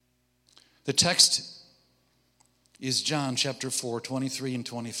The text is John chapter 4, 23 and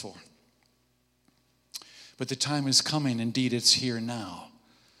 24. But the time is coming, indeed it's here now,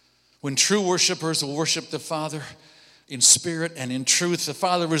 when true worshipers will worship the Father in spirit and in truth. The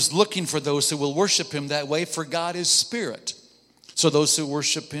Father is looking for those who will worship him that way, for God is spirit. So those who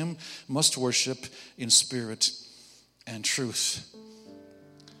worship him must worship in spirit and truth.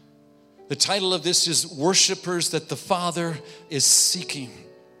 The title of this is Worshipers That the Father is Seeking.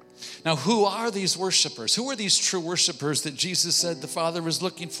 Now, who are these worshipers? Who are these true worshipers that Jesus said the Father was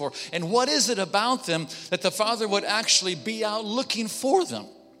looking for? And what is it about them that the Father would actually be out looking for them?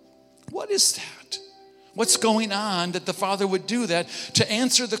 What is that? What's going on that the Father would do that? To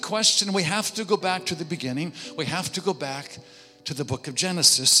answer the question, we have to go back to the beginning. We have to go back to the book of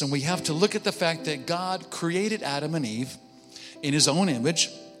Genesis, and we have to look at the fact that God created Adam and Eve in his own image.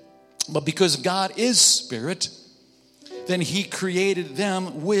 But because God is spirit, then he created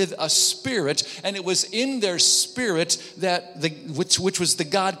them with a spirit, and it was in their spirit that which was the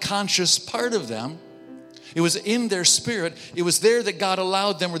God conscious part of them. It was in their spirit. It was there that God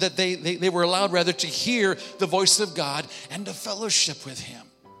allowed them, or that they were allowed rather, to hear the voice of God and to fellowship with him.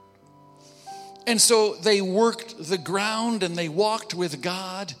 And so they worked the ground and they walked with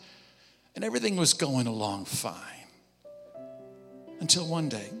God, and everything was going along fine. Until one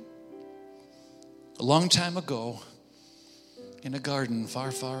day, a long time ago, in a garden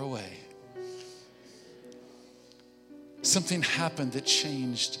far, far away, something happened that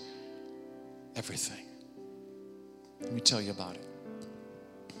changed everything. Let me tell you about it.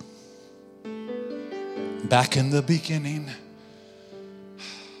 Back in the beginning,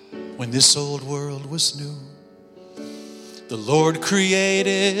 when this old world was new, the Lord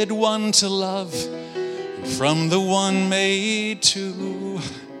created one to love, and from the one made two,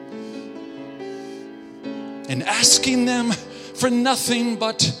 and asking them for nothing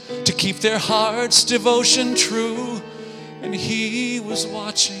but to keep their heart's devotion true. And he was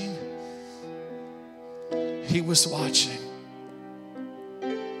watching. He was watching.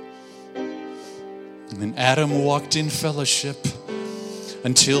 And then Adam walked in fellowship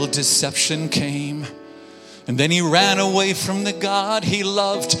until deception came. And then he ran away from the God he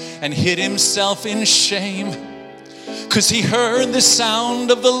loved and hid himself in shame. 'Cause he heard the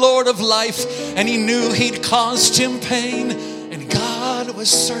sound of the Lord of life, and he knew he'd caused him pain. And God was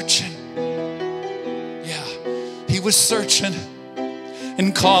searching. Yeah, he was searching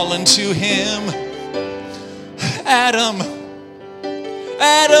and calling to him, Adam,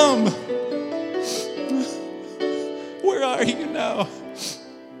 Adam, where are you now?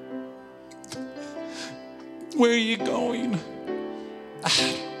 Where are you going?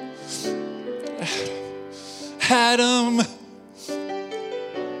 Adam,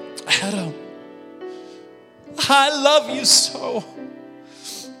 Adam, I love you so.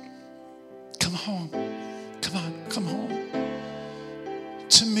 Come home. Come on, come home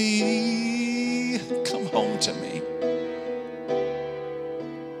to me. Come home to me.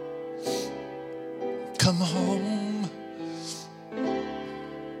 Come home.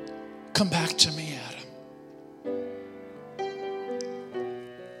 Come back to me, Adam.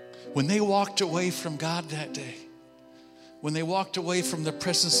 When they walked away from God that day, when they walked away from the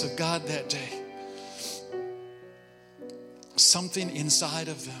presence of God that day, something inside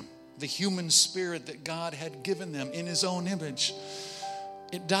of them, the human spirit that God had given them in his own image,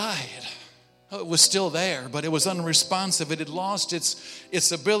 it died. It was still there, but it was unresponsive. It had lost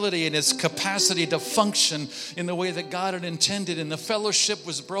its ability and its capacity to function in the way that God had intended, and the fellowship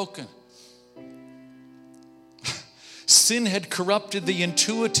was broken. Sin had corrupted the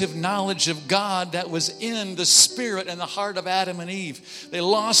intuitive knowledge of God that was in the spirit and the heart of Adam and Eve. They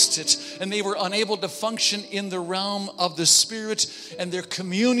lost it, and they were unable to function in the realm of the spirit, and their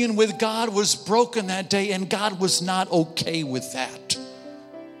communion with God was broken that day, and God was not okay with that.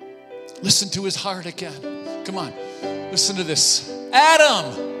 Listen to his heart again. Come on, listen to this.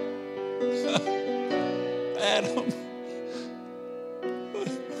 Adam! Adam!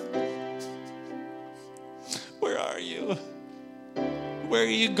 Where are you? Where are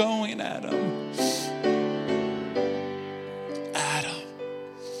you going, Adam? Adam.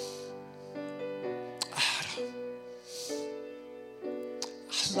 Adam.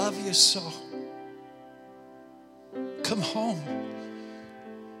 I love you so. Come home.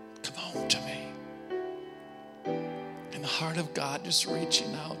 Come home to me. And the heart of God just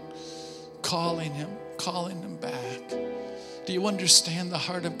reaching out, calling him back. Do you understand the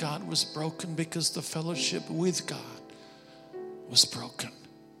heart of God was broken because the fellowship with God was broken?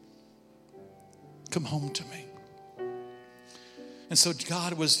 Come home to me. And so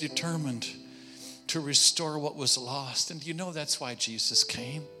God was determined to restore what was lost. And you know that's why Jesus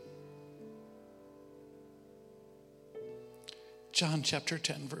came. John chapter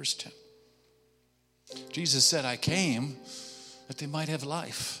 10, verse 10. Jesus said, I came that they might have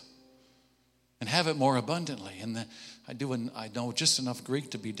life and have it more abundantly. And I know just enough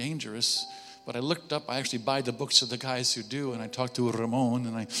Greek to be dangerous, but I looked up, I actually buy the books of the guys who do, and I talked to Ramon,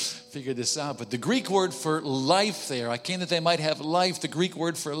 and I figured this out. But the Greek word for life there, I came that they might have life, the Greek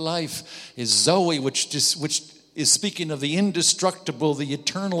word for life is Zoe, which is speaking of the indestructible, the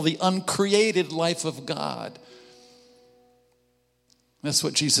eternal, the uncreated life of God. That's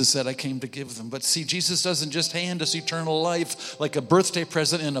what Jesus said, I came to give them. But see, Jesus doesn't just hand us eternal life like a birthday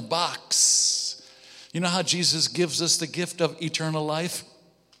present in a box. You know how Jesus gives us the gift of eternal life?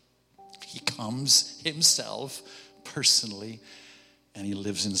 He comes himself personally, and he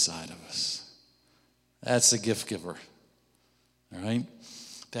lives inside of us. That's a gift giver. All right?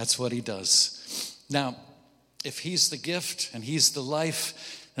 That's what he does. Now, if he's the gift and he's the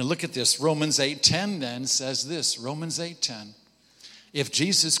life, and look at this. Romans 8:10 then says this. Romans 8:10. If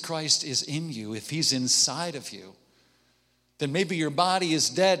Jesus Christ is in you, if he's inside of you, then maybe your body is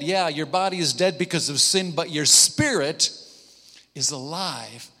dead. Yeah, your body is dead because of sin, but your spirit is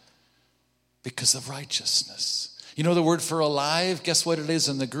alive because of righteousness. You know the word for alive? Guess what it is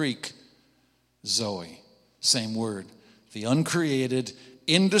in the Greek? Zoe. Same word. The uncreated,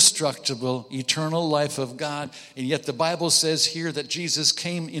 indestructible, eternal life of God. And yet the Bible says here that Jesus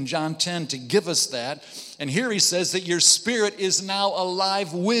came in John 10 to give us that. And here he says that your spirit is now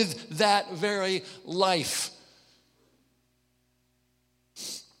alive with that very life.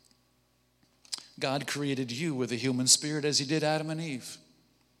 God created you with a human spirit as he did Adam and Eve.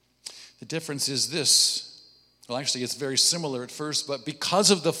 The difference is this. Well, actually, it's very similar at first, but because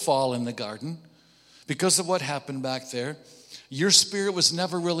of the fall in the garden, because of what happened back there, your spirit was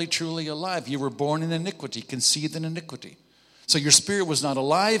never really truly alive. You were born in iniquity, conceived in iniquity. So your spirit was not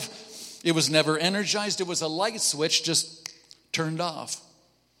alive. It was never energized. It was a light switch just turned off.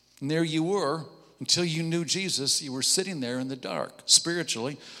 And there you were until you knew Jesus. You were sitting there in the dark,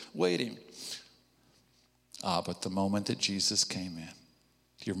 spiritually waiting. But the moment that Jesus came in,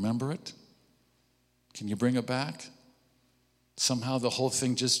 do you remember it? Can you bring it back? Somehow the whole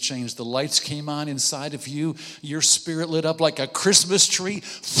thing just changed. The lights came on inside of you. Your spirit lit up like a Christmas tree.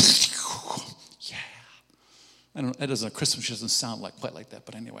 Yeah. I don't know, Christmas doesn't sound quite like that,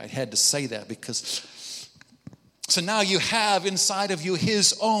 but anyway, I had to say that because. So now you have inside of you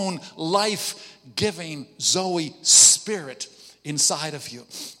his own life-giving Zoe spirit inside of you.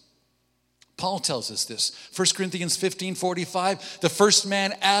 Paul tells us this. 1 Corinthians 15:45, the first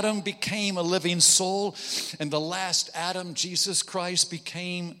man, Adam, became a living soul, and the last Adam, Jesus Christ,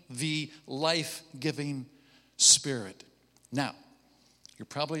 became the life-giving spirit. Now, you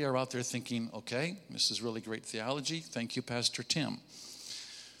probably are out there thinking, okay, this is really great theology. Thank you, Pastor Tim.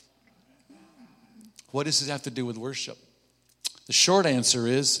 What does it have to do with worship? The short answer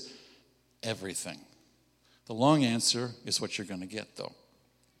is everything. The long answer is what you're going to get, though.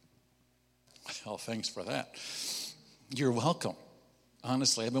 Well, thanks for that. You're welcome.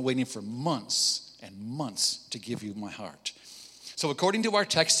 Honestly, I've been waiting for months and months to give you my heart. So according to our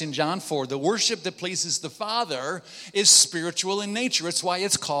text in John 4, the worship that pleases the Father is spiritual in nature. It's why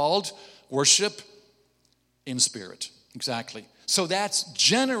it's called worship in spirit. Exactly. So that's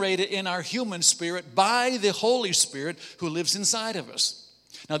generated in our human spirit by the Holy Spirit who lives inside of us.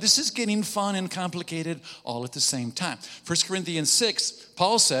 Now, this is getting fun and complicated all at the same time. 1 Corinthians 6,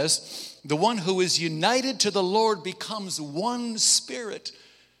 Paul says, the one who is united to the Lord becomes one spirit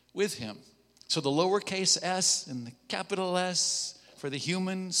with him. So the lowercase s and the capital S for the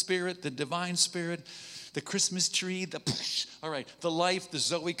human spirit, the divine spirit, the Christmas tree, the life, the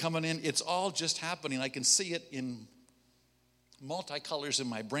Zoe coming in, it's all just happening. I can see it in multicolors in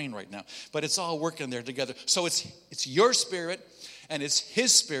my brain right now, but it's all working there together. So it's your spirit, and it's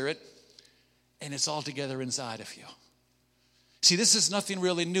his spirit, and it's all together inside of you. See, this is nothing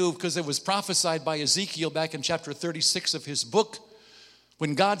really new because it was prophesied by Ezekiel back in chapter 36 of his book.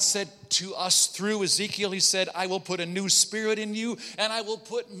 When God said to us through Ezekiel, he said, I will put a new spirit in you, and I will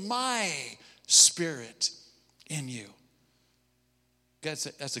put my spirit in you.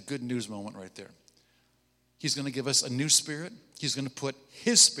 That's a good news moment right there. He's going to give us a new spirit. He's going to put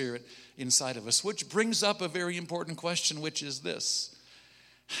his spirit inside of us, which brings up a very important question, which is this.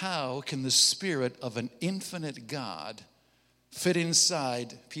 How can the spirit of an infinite God fit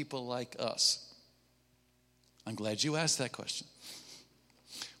inside people like us? I'm glad you asked that question.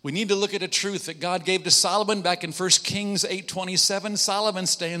 We need to look at a truth that God gave to Solomon back in 1 Kings 8:27. Solomon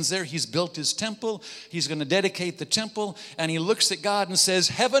stands there. He's built his temple. He's going to dedicate the temple. And he looks at God and says,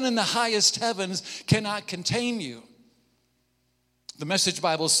 heaven and the highest heavens cannot contain you. The Message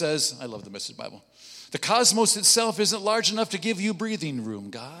Bible says, I love the Message Bible, the cosmos itself isn't large enough to give you breathing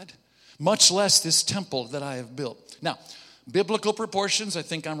room, God, much less this temple that I have built. Now, biblical proportions, I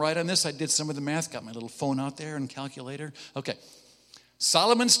think I'm right on this. I did some of the math, got my little phone out there and calculator. Okay.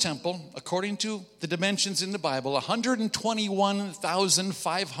 Solomon's temple, according to the dimensions in the Bible,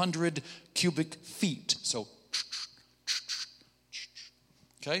 121,500 cubic feet. So,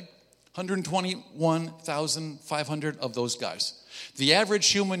 okay, 121,500 of those guys. The average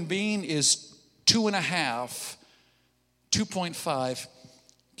human being is 2.5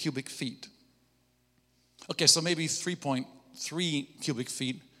 cubic feet. Okay, so maybe 3.3 cubic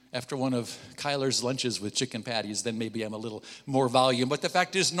feet after one of Kyler's lunches with chicken patties, then maybe I'm a little more volume. But the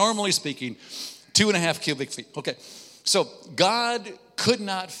fact is, normally speaking, 2.5 cubic feet. Okay, so God could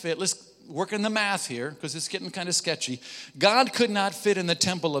not fit, let's work in the math here because it's getting kind of sketchy. God could not fit in the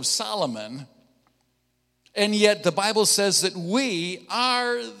temple of Solomon, and yet the Bible says that we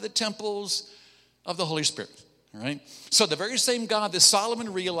are the temples of the Holy Spirit. All right? So the very same God that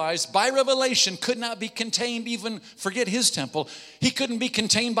Solomon realized by revelation could not be contained, even forget his temple. He couldn't be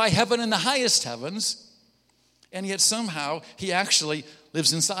contained by heaven in the highest heavens. And yet somehow he actually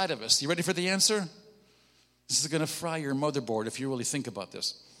lives inside of us. You ready for the answer? This is going to fry your motherboard if you really think about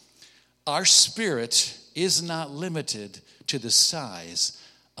this. Our spirit is not limited to the size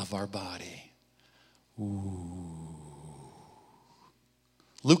of our body. Ooh.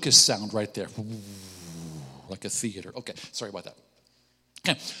 Lucas sound right there. Ooh. Like a theater. Okay, sorry about that.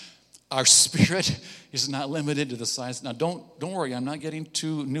 Okay. Our spirit is not limited to the size. Now, don't worry, I'm not getting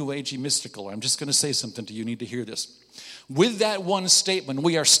too new agey mystical. I'm just going to say something to you. You need to hear this. With that one statement,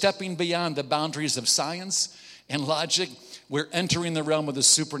 we are stepping beyond the boundaries of science and logic. We're entering the realm of the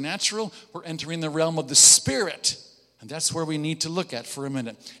supernatural. We're entering the realm of the spirit. And that's where we need to look at for a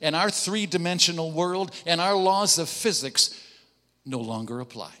minute. And our three-dimensional world and our laws of physics no longer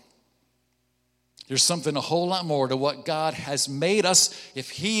apply. There's something a whole lot more to what God has made us. If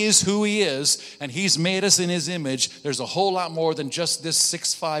he is who he is, and he's made us in his image, there's a whole lot more than just this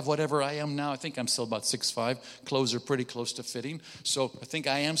 6'5", whatever I am now. I think I'm still about 6'5". Clothes are pretty close to fitting. So I think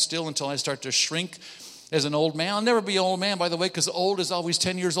I am still until I start to shrink as an old man. I'll never be an old man, by the way, because old is always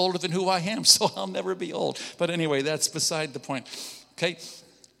 10 years older than who I am. So I'll never be old. But anyway, that's beside the point. Okay?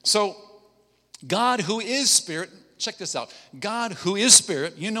 So God who is spirit, check this out. God who is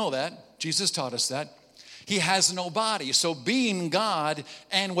spirit, you know that. Jesus taught us that. He has no body. So being God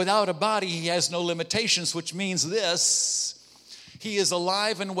and without a body, he has no limitations, which means this. He is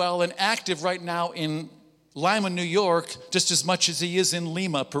alive and well and active right now in Lima, New York, just as much as he is in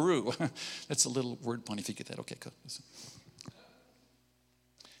Lima, Peru. That's a little word pun if you get that. Okay, cool.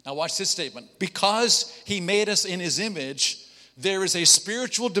 Now watch this statement. Because he made us in his image, there is a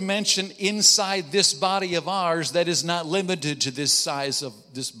spiritual dimension inside this body of ours that is not limited to this size of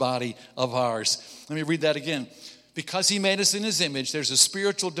this body of ours. Let me read that again. Because he made us in his image, there's a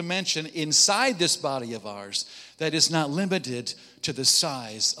spiritual dimension inside this body of ours that is not limited to the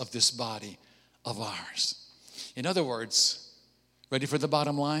size of this body of ours. In other words, ready for the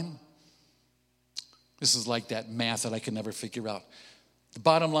bottom line? This is like that math that I can never figure out. The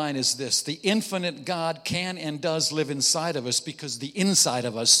bottom line is this. The infinite God can and does live inside of us because the inside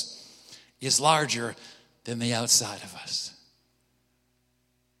of us is larger than the outside of us.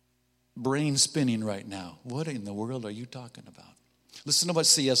 Brain spinning right now. What in the world are you talking about? Listen to what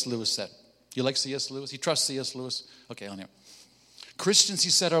C.S. Lewis said. You like C.S. Lewis? You trust C.S. Lewis? Okay, on here. Christians, he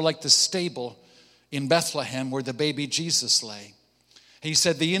said, are like the stable in Bethlehem where the baby Jesus lay. He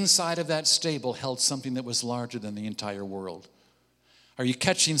said the inside of that stable held something that was larger than the entire world. Are you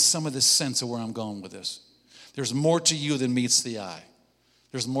catching some of the sense of where I'm going with this? There's more to you than meets the eye.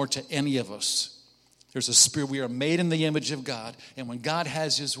 There's more to any of us. There's a spirit. We are made in the image of God. And when God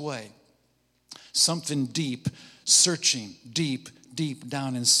has his way, something deep, searching deep, deep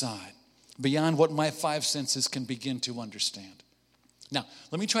down inside, beyond what my five senses can begin to understand. Now,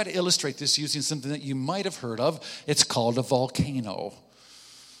 let me try to illustrate this using something that you might have heard of. It's called a volcano.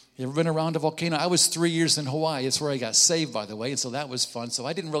 You ever been around a volcano? I was 3 years in Hawaii. It's where I got saved, by the way, and so that was fun. So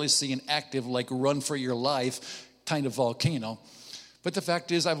I didn't really see an active, like, run for your life kind of volcano. But the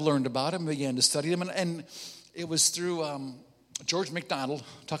fact is, I've learned about them, began to study them, and it was through George MacDonald.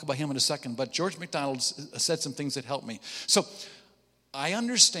 I'll talk about him in a second, but George MacDonald said some things that helped me. So I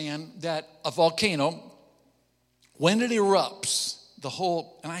understand that a volcano, when it erupts, the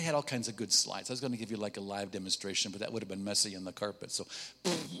whole, and I had all kinds of good slides. I was going to give you like a live demonstration, but that would have been messy in the carpet. So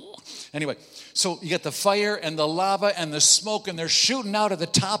anyway, so you get the fire and the lava and the smoke, and they're shooting out of the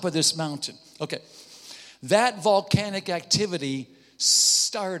top of this mountain. Okay, that volcanic activity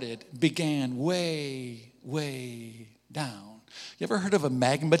began way, way down. You ever heard of a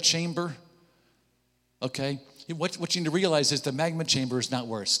magma chamber? Okay. What you need to realize is the magma chamber is not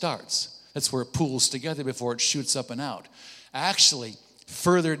where it starts. That's where it pools together before it shoots up and out. Actually,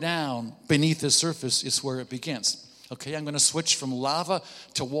 further down beneath the surface is where it begins. Okay, I'm going to switch from lava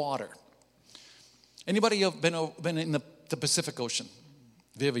to water. Anybody have been in the Pacific Ocean?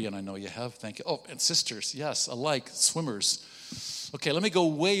 Vivian, I know you have. Thank you. Oh, and sisters, yes, alike, swimmers. Okay, let me go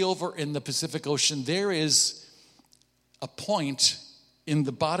way over in the Pacific Ocean. There is a point in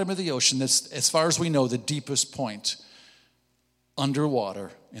the bottom of the ocean that's, as far as we know, the deepest point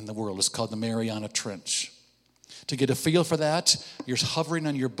underwater in the world. It's called the Mariana Trench. To get a feel for that, you're hovering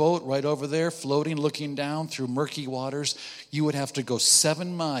on your boat right over there, floating, looking down through murky waters. You would have to go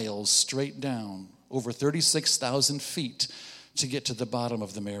 7 miles straight down, over 36,000 feet, to get to the bottom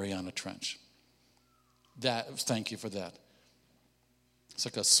of the Mariana Trench. Thank you for that. It's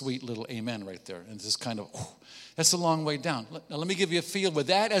like a sweet little amen right there. And this kind of, that's a long way down. Now, let me give you a feel. With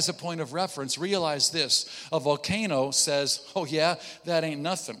that as a point of reference, realize this. A volcano says, oh yeah, that ain't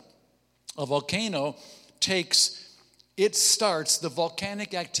nothing. A volcano the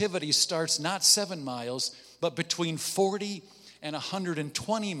volcanic activity starts not 7 miles, but between 40 and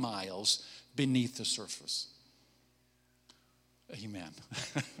 120 miles beneath the surface. Amen.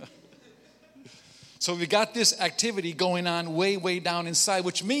 So we got this activity going on way, way down inside,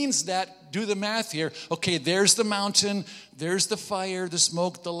 which means that, do the math here, okay, there's the mountain, there's the fire, the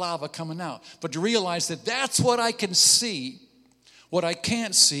smoke, the lava coming out. But to realize that that's what I can see. What I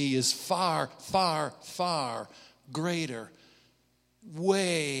can't see is far, far, far greater.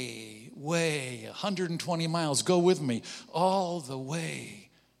 Way, 120 miles. Go with me. All the way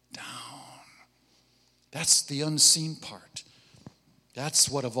down. That's the unseen part. That's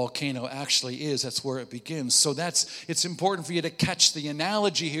what a volcano actually is. That's where it begins. So it's important for you to catch the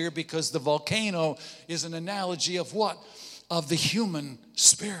analogy here, because the volcano is an analogy of what? Of the human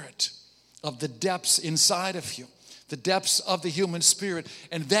spirit, of the depths inside of you. The depths of the human spirit.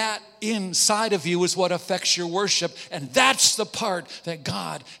 And that inside of you is what affects your worship. And that's the part that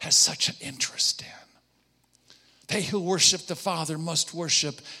God has such an interest in. They who worship the Father must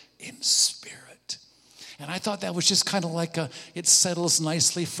worship in spirit. And I thought that was just kind of like it settles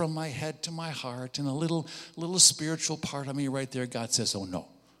nicely from my head to my heart. And a little spiritual part of me right there, God says, oh no.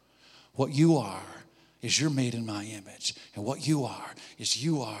 What you are is you're made in my image. And what you are is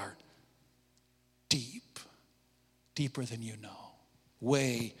you are deep. Deeper than you know.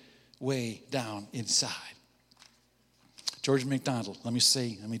 Way, way down inside. George MacDonald, let me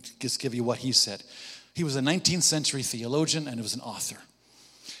just give you what he said. He was a 19th century theologian and he was an author.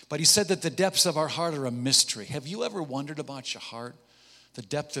 But he said that the depths of our heart are a mystery. Have you ever wondered about your heart? The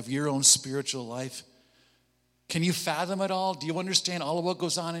depth of your own spiritual life? Can you fathom it all? Do you understand all of what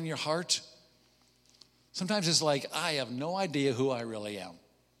goes on in your heart? Sometimes it's like, I have no idea who I really am.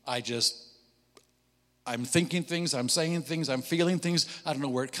 I'm thinking things, I'm saying things, I'm feeling things. I don't know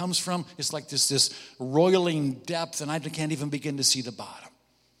where it comes from. It's like this roiling depth, and I can't even begin to see the bottom.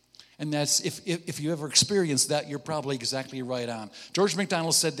 And that's, if you ever experienced that, you're probably exactly right on. George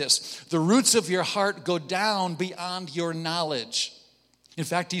MacDonald said this: the roots of your heart go down beyond your knowledge. In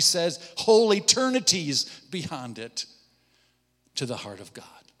fact, he says, whole eternities beyond it, to the heart of God.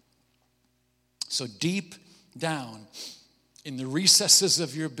 So deep down in the recesses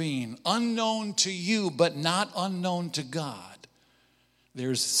of your being, unknown to you, but not unknown to God,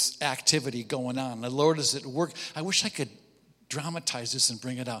 there's activity going on. The Lord is at work. I wish I could dramatize this and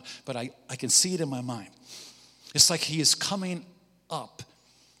bring it out, but I can see it in my mind. It's like he is coming up,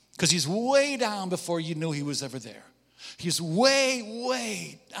 because he's way down before you knew he was ever there. He's way,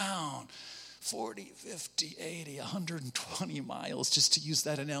 way down, 40, 50, 80, 120 miles, just to use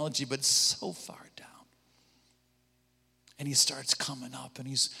that analogy, but so far down. And he starts coming up, and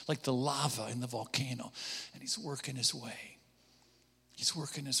he's like the lava in the volcano, and he's working his way. He's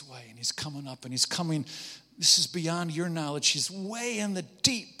working his way, and he's coming up, and he's coming. This is beyond your knowledge. He's way in the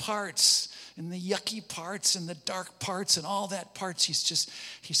deep parts, in the yucky parts, in the dark parts, and all that parts.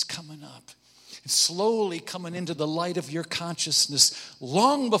 He's coming up. And slowly coming into the light of your consciousness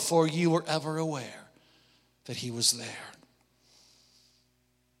long before you were ever aware that he was there.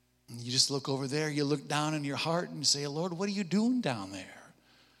 And you just look over there, you look down in your heart and you say, Lord, what are you doing down there?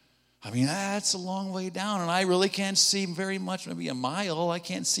 I mean, that's a long way down, and I really can't see very much, maybe a mile. I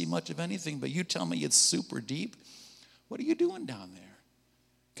can't see much of anything, but you tell me it's super deep. What are you doing down there?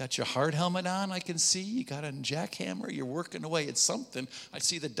 Got your hard helmet on, I can see. You got a jackhammer, you're working away at something. I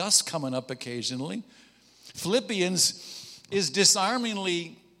see the dust coming up occasionally. Philippians is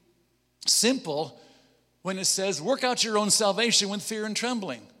disarmingly simple when it says, work out your own salvation with fear and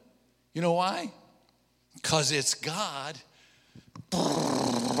trembling. You know why? Because it's God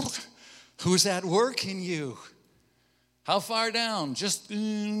Who's at work in you? How far down? Just,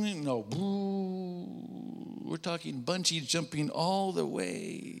 no. We're talking bungee jumping all the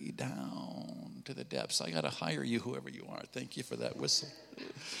way down to the depths. I got to hire you, whoever you are. Thank you for that whistle.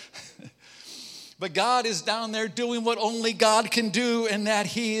 But God is down there doing what only God can do, and that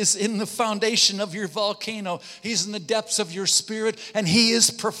He is in the foundation of your volcano. He's in the depths of your spirit, and He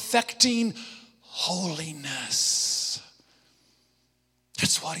is perfecting holiness.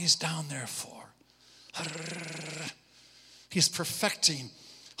 That's what He's down there for. He's perfecting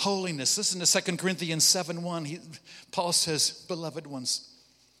holiness. Listen to 2 Corinthians 7:1. Paul says, beloved ones,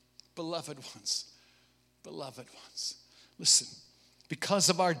 beloved ones, beloved ones. Listen. Because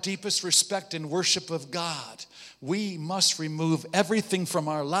of our deepest respect and worship of God, we must remove everything from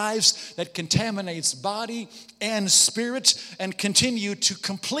our lives that contaminates body and spirit and continue to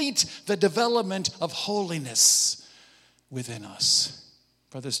complete the development of holiness within us.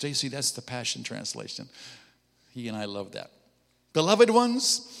 Brother Stacy, that's the Passion Translation. He and I love that. Beloved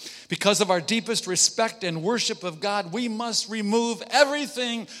ones, because of our deepest respect and worship of God, we must remove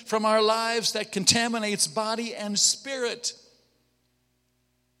everything from our lives that contaminates body and spirit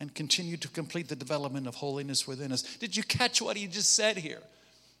and continue to complete the development of holiness within us. Did you catch what he just said here?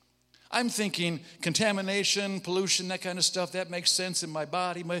 I'm thinking contamination, pollution, that kind of stuff, that makes sense in my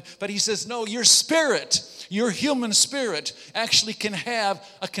body. But he says, no, your spirit, your human spirit, actually can have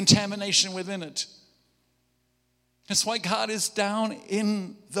a contamination within it. That's why God is down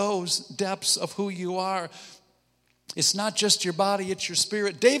in those depths of who you are. It's not just your body, it's your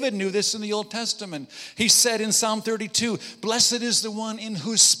spirit. David knew this in the Old Testament. He said in Psalm 32, blessed is the one in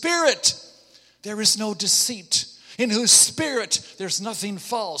whose spirit there is no deceit, in whose spirit there's nothing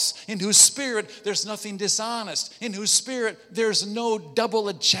false, in whose spirit there's nothing dishonest, in whose spirit there's no double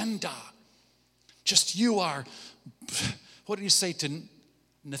agenda. Just you are, what did he say to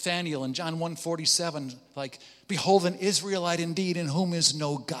Nathanael in John 1:47? Like, behold, an Israelite indeed in whom is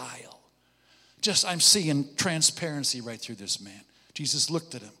no guile. Just, I'm seeing transparency right through this man. Jesus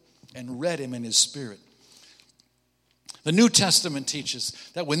looked at him and read him in his spirit. The New Testament teaches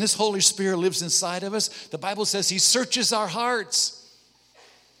that when this Holy Spirit lives inside of us, the Bible says He searches our hearts.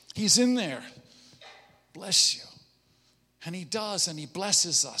 He's in there. Bless you. And He does, and He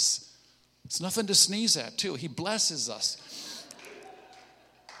blesses us. It's nothing to sneeze at, too. He blesses us.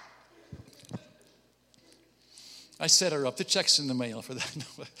 I set her up. The check's in the mail for that.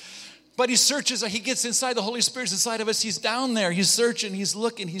 But He searches, He gets inside, the Holy Spirit's inside of us. He's down there, He's searching, He's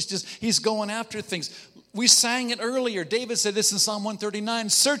looking, He's going after things. We sang it earlier. David said this in Psalm 139,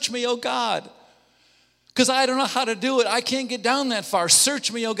 search me, O God, because I don't know how to do it. I can't get down that far.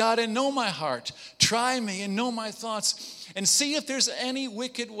 Search me, O God, and know my heart. Try me and know my thoughts, and see if there's any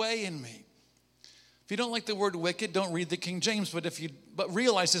wicked way in me. If you don't like the word wicked, don't read the King James, but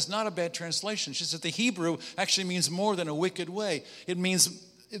realize it's not a bad translation. She said the Hebrew actually means more than a wicked way. It means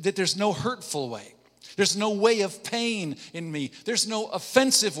that there's no hurtful way. There's no way of pain in me. There's no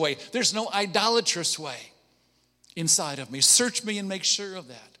offensive way. There's no idolatrous way inside of me. Search me and make sure of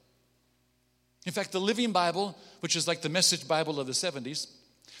that. In fact, the Living Bible, which is like the Message Bible of the 70s,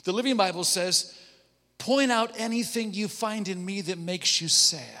 the Living Bible says, point out anything you find in me that makes you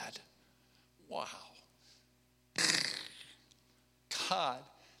sad. Wow. God.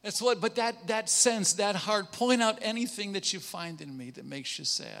 That's what, but that sense, that heart, point out anything that you find in me that makes you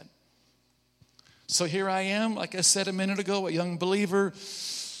sad. So here I am, like I said a minute ago, a young believer.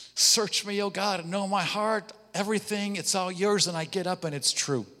 Search me, oh God, and know my heart, everything, it's all yours, and I get up and it's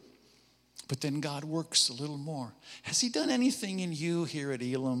true. But then God works a little more. Has He done anything in you here at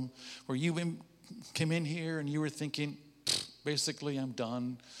Elam where you came in here and you were thinking, basically I'm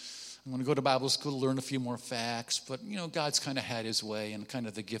done. I'm going to go to Bible school to learn a few more facts. But, God's kind of had His way and kind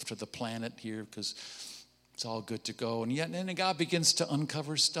of the gift of the planet here because it's all good to go. And yet, then God begins to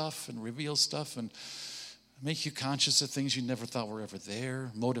uncover stuff and reveal stuff and make you conscious of things you never thought were ever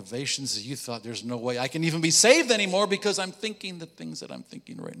there. Motivations that you thought there's no way I can even be saved anymore because I'm thinking the things that I'm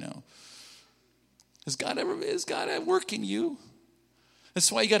thinking right now. Is God at work in you? That's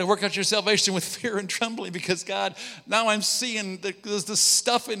why you got to work out your salvation with fear and trembling, because God, now I'm seeing there's this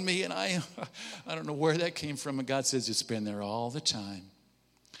stuff in me, and I don't know where that came from. And God says, it's been there all the time.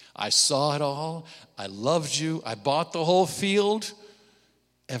 I saw it all. I loved you. I bought the whole field.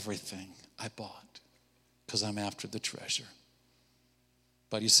 Everything I bought because I'm after the treasure.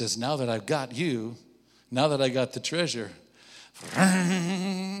 But He says, now that I've got you, now that I got the treasure,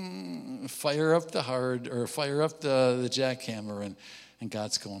 fire up the jackhammer, and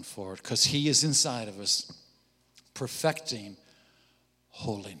God's going forward because He is inside of us, perfecting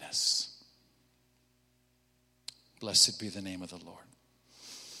holiness. Blessed be the name of the Lord.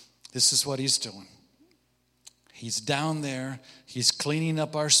 This is what he's doing. He's down there. He's cleaning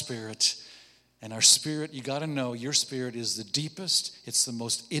up our spirit. And our spirit, you got to know, your spirit is the deepest. It's the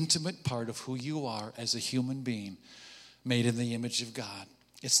most intimate part of who you are as a human being made in the image of God.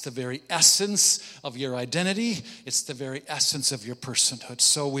 It's the very essence of your identity. It's the very essence of your personhood.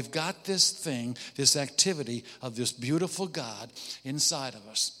 So we've got this thing, this activity of this beautiful God inside of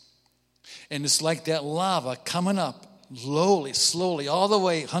us. And it's like that lava coming up slowly, all the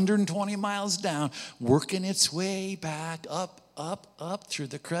way 120 miles down, working its way back up through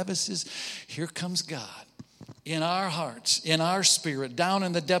the crevices. Here comes God in our hearts, in our spirit, down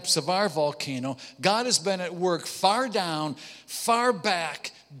in the depths of our volcano. God has been at work far down, far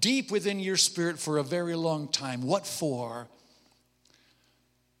back, deep within your spirit for a very long time. What for?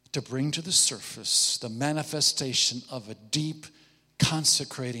 To bring to the surface the manifestation of a deep,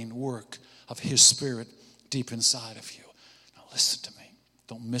 consecrating work of his spirit deep inside of you. Now listen to me.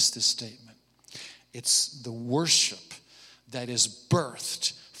 Don't miss this statement. It's the worship that is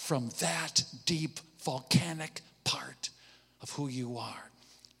birthed from that deep volcanic part of who you are.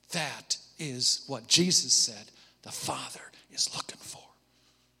 That is what Jesus said the Father is looking for.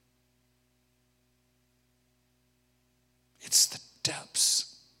 It's the depths.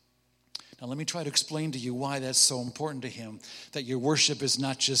 Now let me try to explain to you why that's so important to him, that your worship is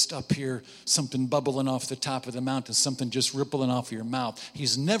not just up here, something bubbling off the top of the mountain, something just rippling off your mouth.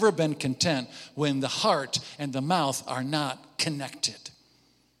 He's never been content when the heart and the mouth are not connected.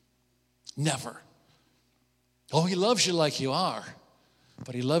 Never. Oh, he loves you like you are,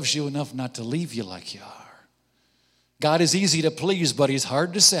 but he loves you enough not to leave you like you are. God is easy to please, but he's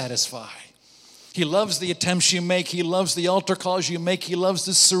hard to satisfy. He loves the attempts you make. He loves the altar calls you make. He loves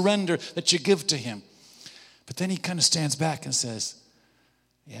the surrender that you give to him. But then he kind of stands back and says,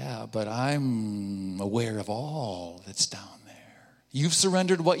 yeah, but I'm aware of all that's down there. You've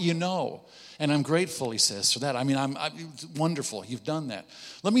surrendered what you know. And I'm grateful, he says, for that. I mean, it's wonderful. You've done that.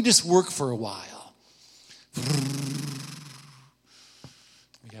 Let me just work for a while.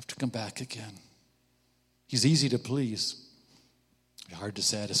 We have to come back again. He's easy to please. Hard to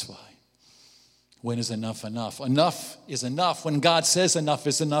satisfy. When is enough enough? Enough is enough. When God says enough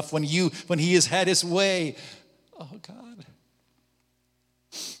is enough. When he has had his way. Oh, God.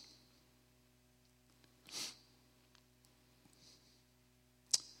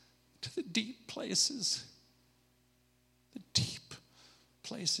 To the deep places. The deep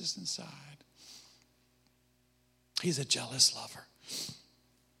places inside. He's a jealous lover.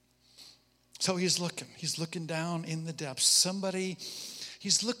 So he's looking down in the depths.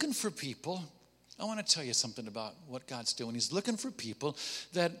 He's looking for people. I want to tell you something about what God's doing. He's looking for people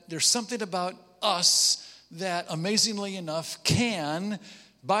that there's something about us that amazingly enough can,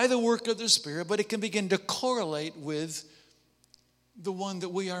 by the work of the Spirit, but it can begin to correlate with the one that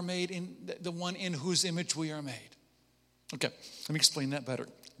we are made in, the one in whose image we are made. Okay, let me explain that better.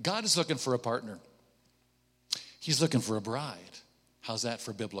 God is looking for a partner. He's looking for a bride. How's that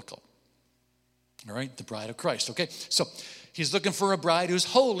for biblical? All right, the bride of Christ. Okay, so he's looking for a bride who's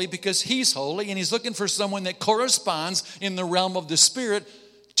holy because he's holy, and he's looking for someone that corresponds in the realm of the Spirit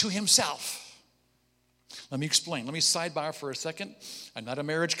to himself. Let me explain. Let me sidebar for a second. I'm not a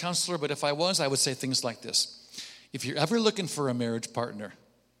marriage counselor, but if I was, I would say things like this. If you're ever looking for a marriage partner,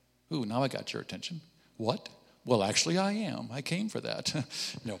 ooh, now I got your attention. What? Well, actually, I am. I came for that.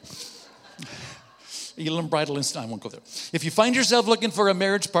 No. Elam Bridal Instant, I won't go there. If you find yourself looking for a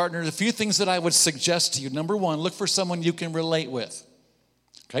marriage partner, a few things that I would suggest to you. Number one, look for someone you can relate with.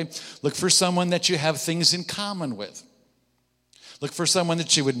 Okay? Look for someone that you have things in common with. Look for someone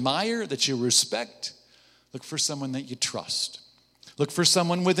that you admire, that you respect. Look for someone that you trust. Look for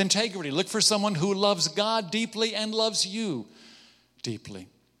someone with integrity. Look for someone who loves God deeply and loves you deeply.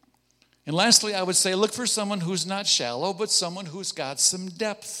 And lastly, I would say look for someone who's not shallow, but someone who's got some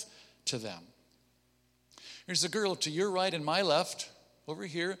depth to them. There's a girl to your right and my left, over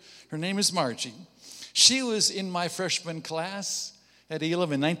here. Her name is Margie. She was in my freshman class at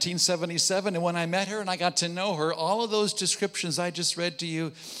Elam in 1977, and when I met her and I got to know her, all of those descriptions I just read to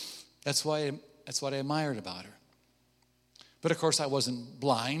you, that's what I admired about her. But of course, I wasn't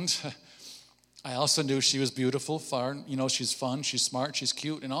blind. I also knew she was beautiful, she's fun, she's smart, she's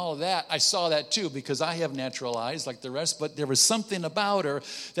cute, and all of that. I saw that too because I have natural eyes like the rest, but there was something about her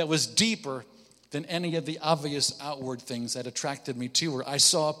that was deeper than any of the obvious outward things that attracted me to her. I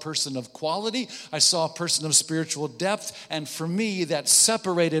saw a person of quality. I saw a person of spiritual depth. And for me, that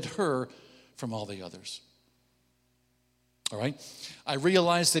separated her from all the others. All right? I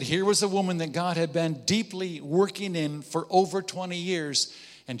realized that here was a woman that God had been deeply working in for over 20 years.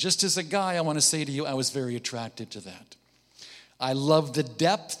 And just as a guy, I want to say to you, I was very attracted to that. I loved the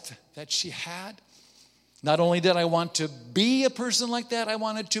depth that she had. Not only did I want to be a person like that, I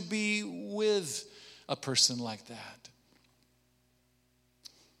wanted to be with a person like that.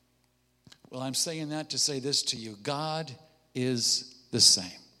 Well, I'm saying that to say this to you. God is the same.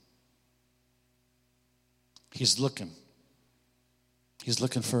 He's looking. He's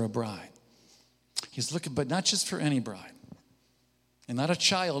looking for a bride. He's looking, but not just for any bride. And not a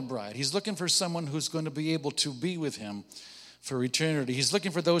child bride. He's looking for someone who's going to be able to be with him for eternity. He's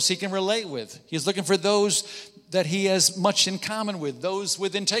looking for those he can relate with. He's looking for those that he has much in common with, those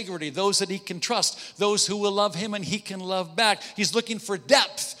with integrity, those that he can trust, those who will love him and he can love back. He's looking for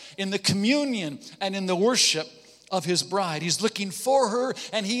depth in the communion and in the worship of his bride. He's looking for her,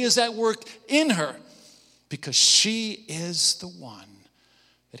 and he is at work in her because she is the one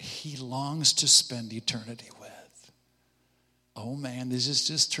that he longs to spend eternity with. Oh man, this has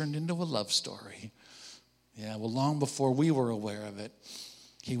just turned into a love story. Yeah, well, long before we were aware of it,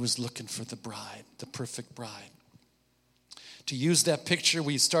 he was looking for the bride, the perfect bride. To use that picture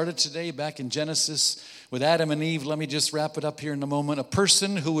we started today back in Genesis with Adam and Eve, let me just wrap it up here in a moment. A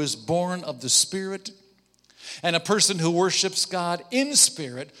person who is born of the Spirit and a person who worships God in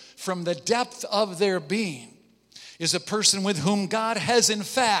spirit from the depth of their being is a person with whom God has in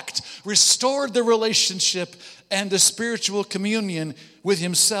fact restored the relationship and the spiritual communion with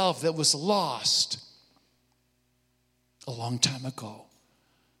himself that was lost a long time ago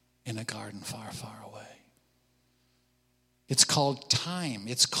in a garden far, far away. It's called time.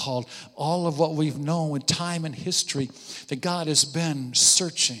 It's called all of what we've known with time and history, that God has been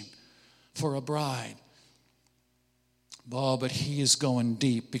searching for a bride. Oh, but he is going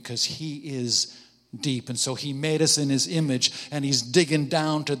deep because he is deep. And so he made us in his image, and he's digging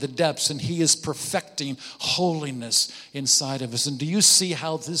down to the depths, and he is perfecting holiness inside of us. And do you see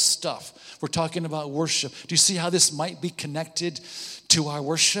how this stuff, we're talking about worship, do you see how this might be connected to our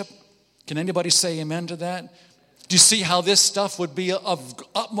worship? Can anybody say amen to that? Do you see how this stuff would be of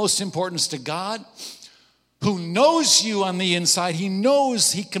utmost importance to God, who knows you on the inside? He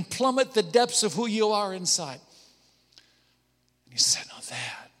knows he can plummet the depths of who you are inside. And he said, "No,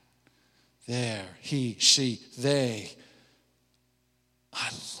 that, there, he, she, they. I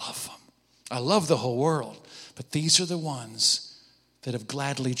love them. I love the whole world. But these are the ones that have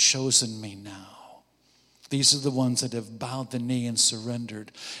gladly chosen me now. These are the ones that have bowed the knee and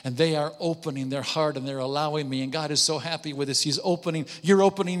surrendered. And they are opening their heart and they're allowing me. And God is so happy with us. You're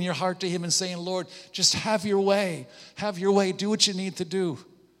opening your heart to him and saying, Lord, just have your way. Have your way. Do what you need to do.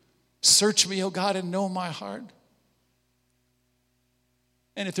 Search me, oh God, and know my heart.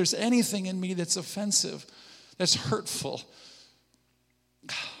 And if there's anything in me that's offensive, that's hurtful,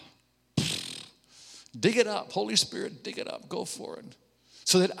 dig it up. Holy Spirit, dig it up. Go for it.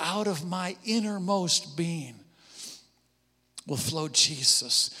 So that out of my innermost being will flow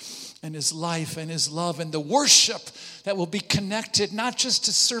Jesus and his life and his love and the worship that will be connected, not just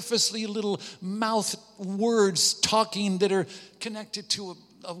to surfacely little mouth words talking that are connected to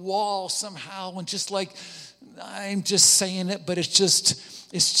a wall somehow, and just like I'm just saying it, but it's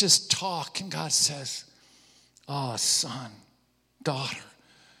just talk. And God says, oh, son, daughter,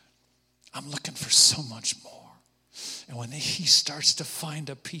 I'm looking for so much more. And when he starts to find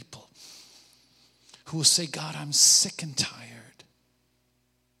a people who will say, God, I'm sick and tired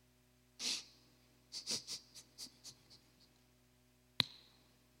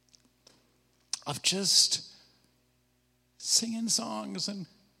of just singing songs, and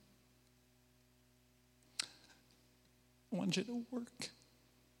I want you to work.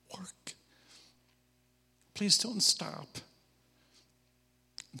 Please don't stop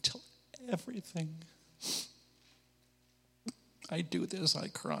until everything. I do this, I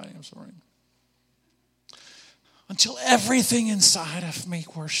cry, I'm sorry. Until everything inside of me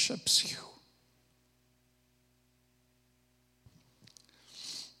worships you.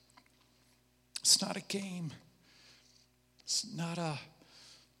 It's not a game. It's not a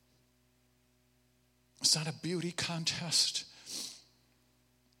beauty contest.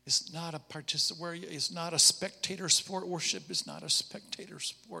 It's not it's not a spectator sport. Worship is not a spectator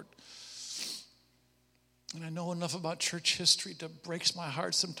sport. And I know enough about church history to breaks my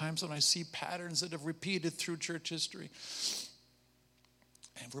heart sometimes when I see patterns that have repeated through church history.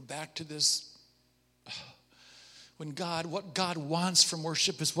 And we're back to this. What God wants from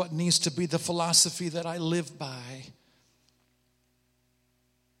worship is what needs to be the philosophy that I live by.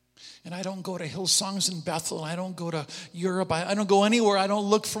 And I don't go to Hillsongs in Bethel. I don't go to Europe. I don't go anywhere. I don't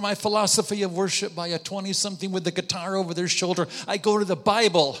look for my philosophy of worship by a 20-something with the guitar over their shoulder. I go to the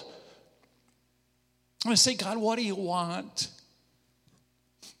Bible. And I say, God, what do you want?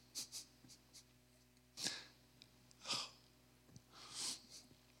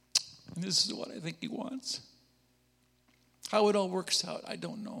 This is what I think he wants. How it all works out, I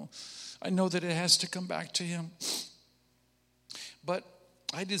don't know. I know that it has to come back to him. But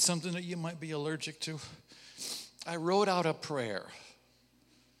I did something that you might be allergic to. I wrote out a prayer.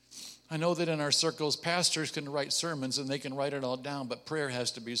 I know that in our circles, pastors can write sermons and they can write it all down, but prayer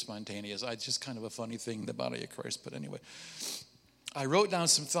has to be spontaneous. It's just kind of a funny thing, the body of Christ. But anyway, I wrote down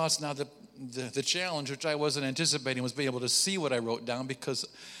some thoughts. Now, the challenge, which I wasn't anticipating, was being able to see what I wrote down, because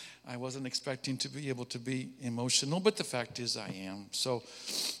I wasn't expecting to be able to be emotional, but the fact is I am. So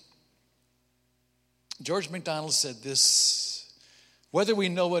George MacDonald said this: whether we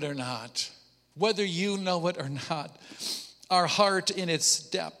know it or not, whether you know it or not, our heart in its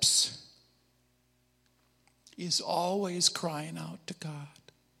depths is always crying out to God.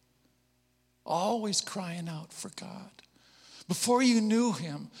 Always crying out for God. Before you knew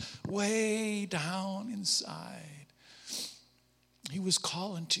him, way down inside, he was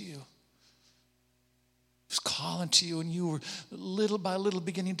calling to you. He was calling to you, and you were little by little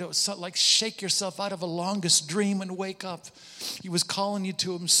beginning to like shake yourself out of a longest dream and wake up. He was calling you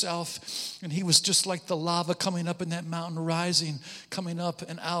to himself, and he was just like the lava coming up in that mountain, rising, coming up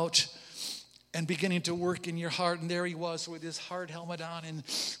and out, and beginning to work in your heart. And there he was with his hard helmet on, and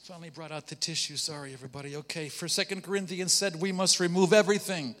finally brought out the tissue. Sorry, everybody. Okay, for 2 Corinthians said we must remove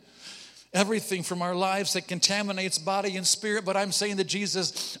everything from our lives that contaminates body and spirit. But I'm saying to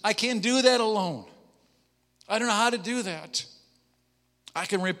Jesus, I can't do that alone. I don't know how to do that. I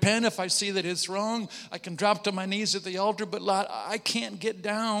can repent if I see that it's wrong. I can drop to my knees at the altar, but Lord, I can't get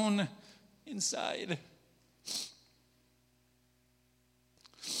down inside.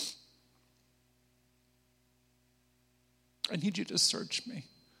 I need you to search me.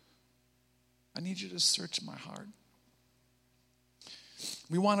 I need you to search my heart.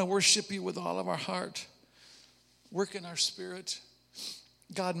 We want to worship you with all of our heart. Work in our spirit.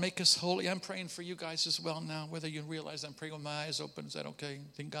 God, make us holy. I'm praying for you guys as well now, whether you realize I'm praying with my eyes open. Is that okay?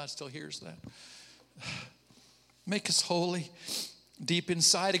 I think God still hears that. Make us holy deep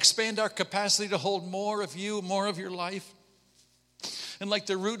inside. Expand our capacity to hold more of you, more of your life. And like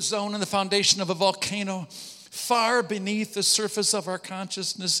the root zone and the foundation of a volcano, far beneath the surface of our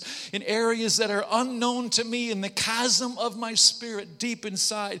consciousness, in areas that are unknown to me, in the chasm of my spirit deep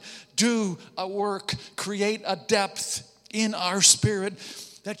inside, do a work, create a depth in our spirit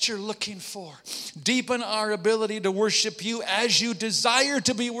that you're looking for. Deepen our ability to worship you as you desire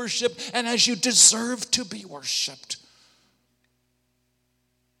to be worshiped and as you deserve to be worshiped.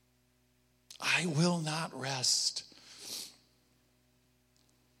 I will not rest.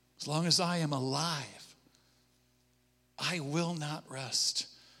 As long as I am alive, I will not rest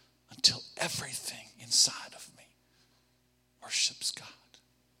until everything inside of me worships God.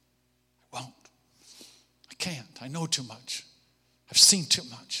 I won't. I can't. I know too much. I've seen too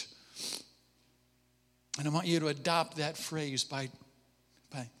much. And I want you to adopt that phrase by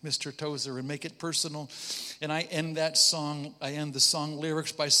Mr. Tozer and make it personal. And I end the song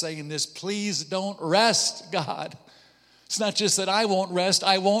lyrics by saying this: please don't rest, God. It's not just that I won't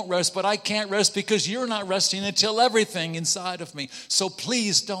rest, but I can't rest because you're not resting until everything inside of me. So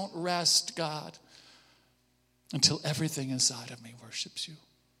please don't rest, God, until everything inside of me worships you.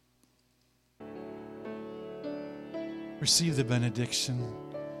 Receive the benediction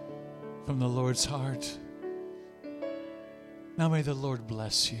from the Lord's heart. Now may the Lord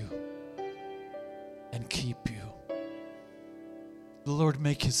bless you and keep you. The Lord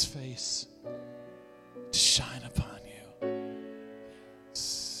make his face to shine upon you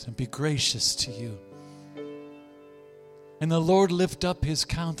and be gracious to you. And the Lord lift up his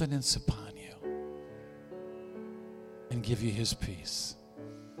countenance upon you and give you his peace.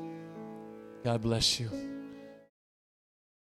 God bless you.